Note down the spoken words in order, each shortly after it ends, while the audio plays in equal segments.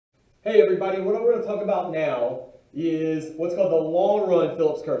Hey everybody, what we're going to talk about now is what's called the long run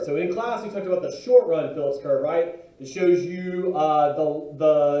Phillips curve. So in class we talked about the short run Phillips curve, right? It shows you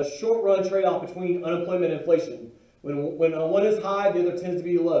the short run trade-off between unemployment and inflation. When one is high, the other tends to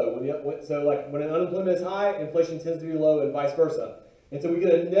be low. When unemployment is high, inflation tends to be low and vice versa. And so we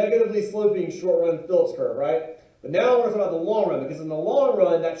get a negatively sloping short run Phillips curve, right? But now I want to talk about the long run, because in the long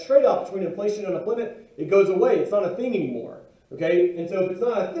run, that trade-off between inflation and unemployment, it goes away. It's not a thing anymore. Okay, and so if it's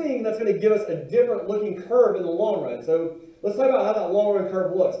not a thing, that's going to give us a different looking curve in the long run. So let's talk about how that long run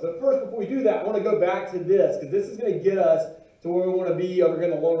curve looks. But first, before we do that, I want to go back to this, because this is going to get us to where we want to be over here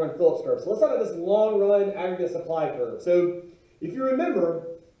in the long run Phillips curve. So let's talk about this long run aggregate supply curve. So if you remember,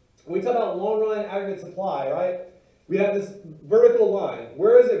 when we talk about long run aggregate supply, right, we have this vertical line.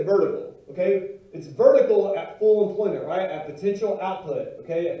 Where is it vertical? Okay, it's vertical at full employment, right, at potential output,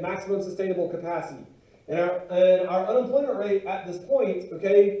 okay, at maximum sustainable capacity. And our unemployment rate at this point,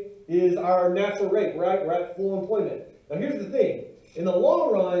 okay, is our natural rate, right? We're at full employment. Now here's the thing. In the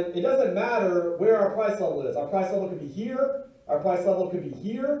long run, it doesn't matter where our price level is. Our price level could be here, our price level could be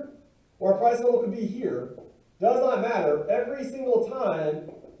here, or our price level could be here. Does not matter. Every single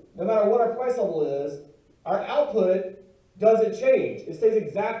time, no matter what our price level is, our output doesn't change. It stays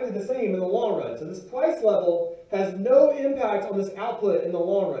exactly the same in the long run. So this price level has no impact on this output in the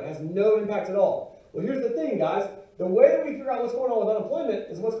long run. It has no impact at all. Well, here's the thing, guys. The way that we figure out what's going on with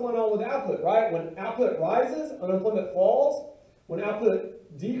unemployment is what's going on with output, right? When output rises, unemployment falls. When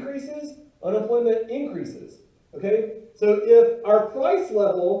output decreases, unemployment increases, okay? So if our price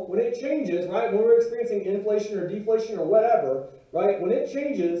level, when it changes, right, when we're experiencing inflation or deflation or whatever, right, when it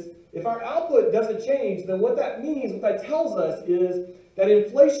changes, if our output doesn't change, then what that means, what that tells us is that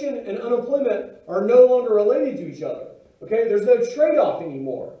inflation and unemployment are no longer related to each other, okay? There's no trade-off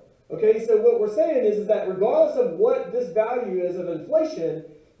anymore. Okay, so what we're saying is that regardless of what this value is of inflation,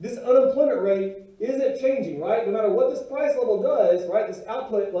 this unemployment rate isn't changing, right? No matter what this price level does, right, this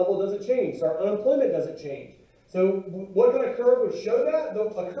output level doesn't change. So our unemployment doesn't change. So what kind of curve would show that?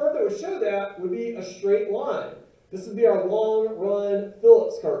 A curve that would show that would be a straight line. This would be our long run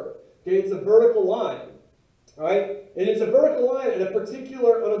Phillips curve. Okay, it's a vertical line. All right, and it's a vertical line at a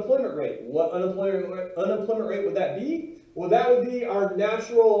particular unemployment rate. What unemployment rate would that be? Well, that would be our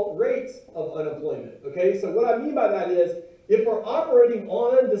natural rate of unemployment. Okay, so what I mean by that is, if we're operating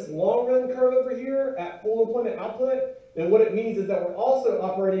on this long run curve over here at full employment output, then what it means is that we're also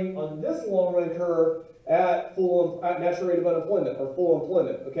operating on this long run curve at natural rate of unemployment or full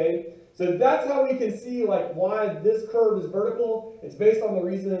employment. Okay, so that's how we can see like why this curve is vertical. It's based on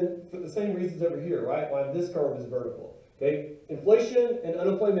the same reasons over here, right? Why this curve is vertical. Okay, inflation and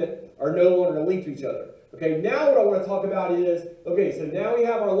unemployment are no longer linked to each other. Okay, now what I want to talk about is, okay, so now we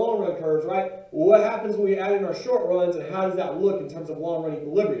have our long run curves, right? Well, what happens when we add in our short runs, and how does that look in terms of long run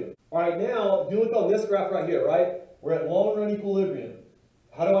equilibrium? All right, now, if you look on this graph right here, right? We're at long run equilibrium.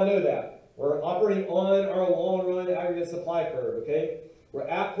 How do I know that? We're operating on our long run aggregate supply curve, okay? We're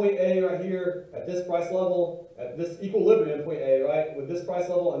at point A right here, at this price level, at this equilibrium point A, right? With this price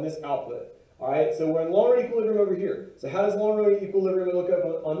level and this output. All right, so we're in long run equilibrium over here. So how does long run equilibrium look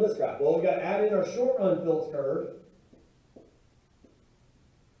up on this graph? Well, we got to add in our short run Phillips curve.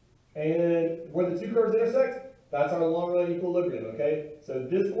 And where the two curves intersect, that's our long run equilibrium, okay? So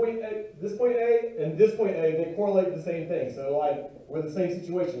this point A, and this point A, they correlate the same thing. So like, we're the same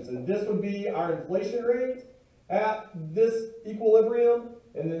situation. So this would be our inflation rate at this equilibrium,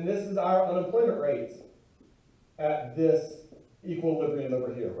 and then this is our unemployment rate at this equilibrium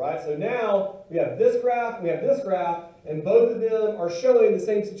over here, right? So now we have this graph, and both of them are showing the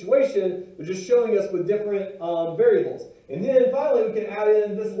same situation. They're just showing us with different variables. And then finally, we can add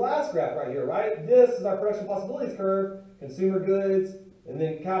in this last graph right here, right? This is our production possibilities curve, consumer goods, and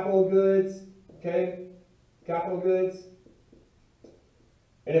then capital goods, okay? Capital goods.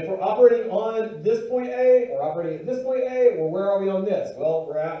 And if we're operating on this point A, or operating at this point A, well, where are we on this? Well,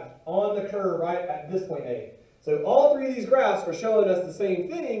 we're on the curve, right, at this point A. So all three of these graphs are showing us the same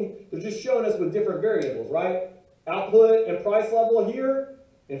thing. They're just showing us with different variables, right? Output and price level here,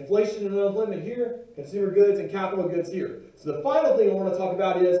 inflation and unemployment here, consumer goods and capital goods here. So the final thing I want to talk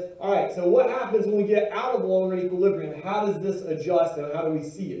about is, all right, so what happens when we get out of long run equilibrium? How does this adjust and how do we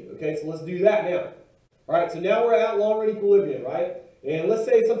see it? Okay, so let's do that now. All right, so now we're at long run equilibrium, right? And let's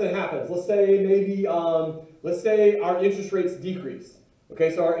say something happens. Let's say maybe, let's say our interest rates decrease.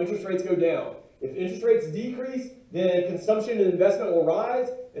 Okay, so our interest rates go down. If interest rates decrease, then consumption and investment will rise,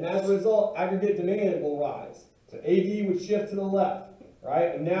 and as a result, aggregate demand will rise. So AD would shift to the left,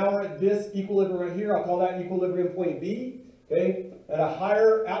 right? And now we're at this equilibrium right here. I'll call that equilibrium point B, okay? At a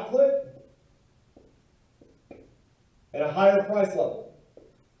higher output and a higher price level.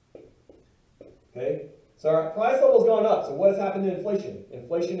 Okay? So our price level has gone up. So what has happened to inflation?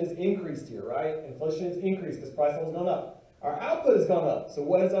 Inflation has increased here, right? Inflation has increased because price level has gone up. Our output has gone up. So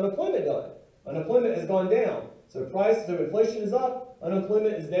what has unemployment done? Unemployment has gone down. So inflation is up,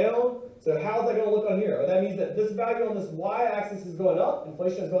 unemployment is down. So how's that going to look on here? Well, that means that this value on this y-axis is going up,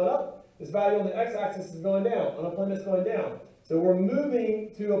 inflation is going up. This value on the x-axis is going down, unemployment is going down. So we're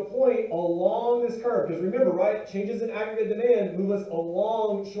moving to a point along this curve. Because remember, right, changes in aggregate demand move us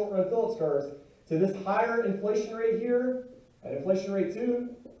along short-run Phillips curves to this higher inflation rate here, at inflation rate 2,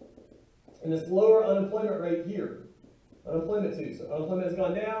 and this lower unemployment rate here. Unemployment 2. So unemployment has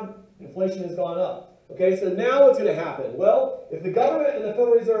gone down, inflation has gone up. Okay, so now what's going to happen? Well, if the government and the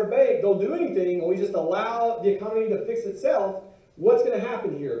Federal Reserve Bank don't do anything and we just allow the economy to fix itself, what's going to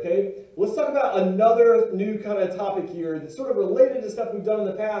happen here? Okay, let's talk about another new kind of topic here that's sort of related to stuff we've done in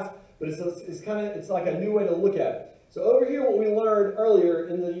the past, but it's like a new way to look at it. So over here, what we learned earlier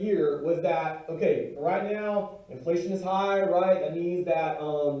in the year was that, okay, right now inflation is high, right? That means that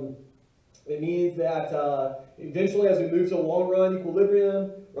eventually, as we move to a long-run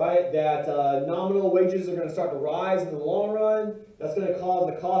equilibrium, right, that nominal wages are going to start to rise in the long run. That's going to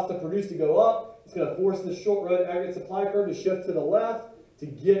cause the cost to produce to go up. It's going to force the short-run aggregate supply curve to shift to the left to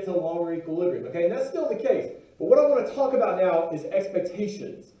get to long-run equilibrium. Okay, and that's still the case. But what I want to talk about now is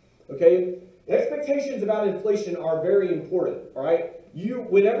expectations. Okay, expectations about inflation are very important. All right,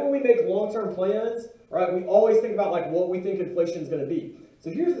 whenever we make long-term plans, all right, we always think about like what we think inflation is going to be. So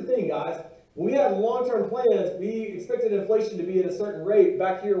here's the thing, guys. When we had long-term plans, we expected inflation to be at a certain rate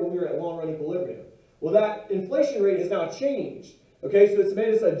back here when we were at long-run equilibrium. Well, that inflation rate has now changed. Okay, so it's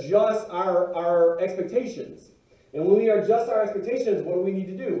made us adjust our expectations. And when we adjust our expectations, what do we need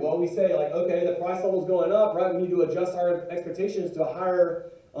to do? Well, we say like, okay, the price level is going up, right? We need to adjust our expectations to a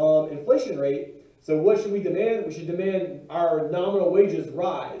higher inflation rate. So what should we demand? We should demand our nominal wages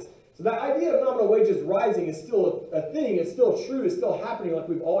rise. So that idea of nominal wages rising is still a thing. It's still true. It's still happening like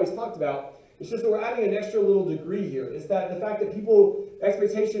we've always talked about. It's just that we're adding an extra little degree here. It's that the fact that people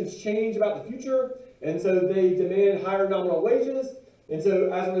expectations change about the future, and so they demand higher nominal wages. And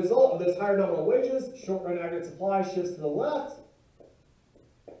so as a result of those higher nominal wages, short-run aggregate supply shifts to the left.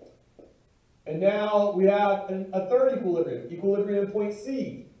 And now we have a third equilibrium, equilibrium point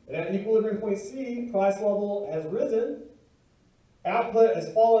C. And at equilibrium point C, price level has risen. Output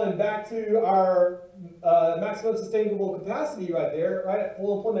has fallen back to our maximum sustainable capacity right there, right at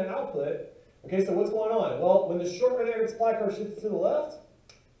full employment output. Okay, so what's going on? Well, when the short-run aggregate supply curve shifts to the left,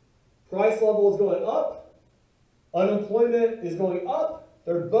 price level is going up, unemployment is going up.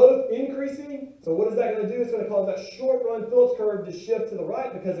 They're both increasing. So what is that going to do? It's going to cause that short-run Phillips curve to shift to the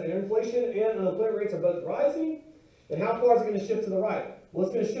right because inflation and unemployment rates are both rising. And how far is it going to shift to the right? Well,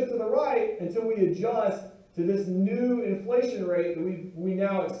 it's going to shift to the right until we adjust to this new inflation rate that we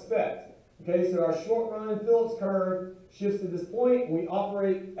now expect. Okay, so our short-run Phillips curve shifts to this point. We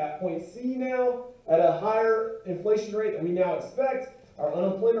operate at point C now at a higher inflation rate that we now expect. Our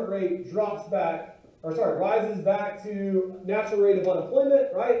unemployment rate rises back to natural rate of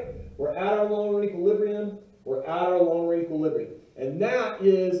unemployment, right? We're at our long-run equilibrium. We're at our long-run equilibrium. And that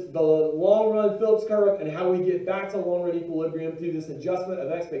is the long-run Phillips curve and how we get back to long-run equilibrium through this adjustment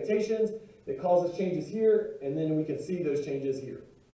of expectations that causes changes here, and then we can see those changes here.